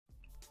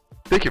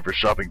Thank you for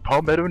shopping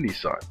Palmetto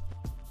Nissan.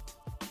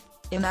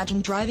 Imagine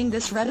driving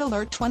this red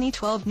alert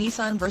 2012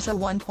 Nissan Versa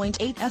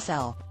 1.8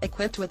 SL,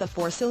 equipped with a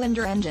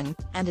 4-cylinder engine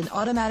and an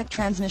automatic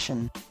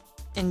transmission.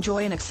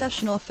 Enjoy an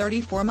exceptional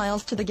 34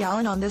 miles to the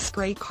gallon on this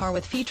great car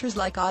with features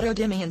like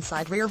auto-dimming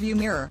inside rear-view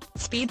mirror,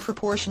 speed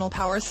proportional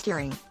power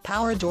steering,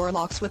 power door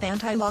locks with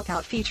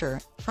anti-lockout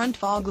feature, front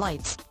fog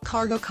lights,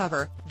 cargo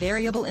cover,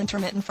 variable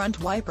intermittent front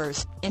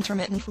wipers,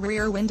 intermittent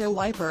rear window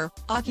wiper,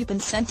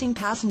 occupant sensing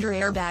passenger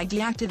airbag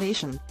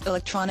deactivation,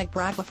 electronic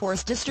brake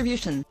force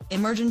distribution,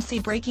 emergency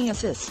braking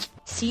assist,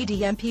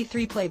 CD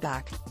MP3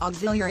 playback,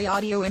 auxiliary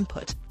audio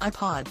input,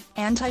 iPod,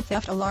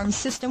 anti-theft alarm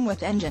system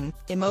with engine,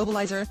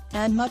 immobilizer,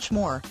 and much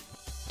more.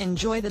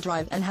 Enjoy the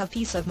drive and have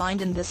peace of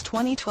mind in this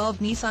 2012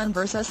 Nissan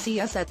Versa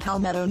CS at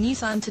Palmetto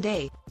Nissan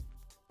today.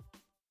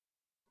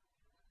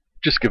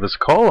 Just give us a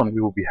call and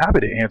we will be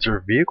happy to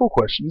answer vehicle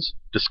questions,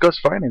 discuss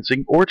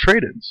financing, or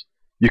trade-ins.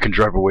 You can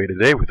drive away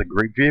today with a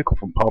great vehicle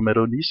from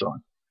Palmetto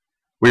Nissan.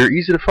 We are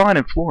easy to find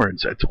in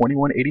Florence at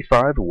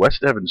 2185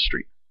 West Evans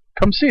Street.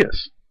 Come see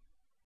us.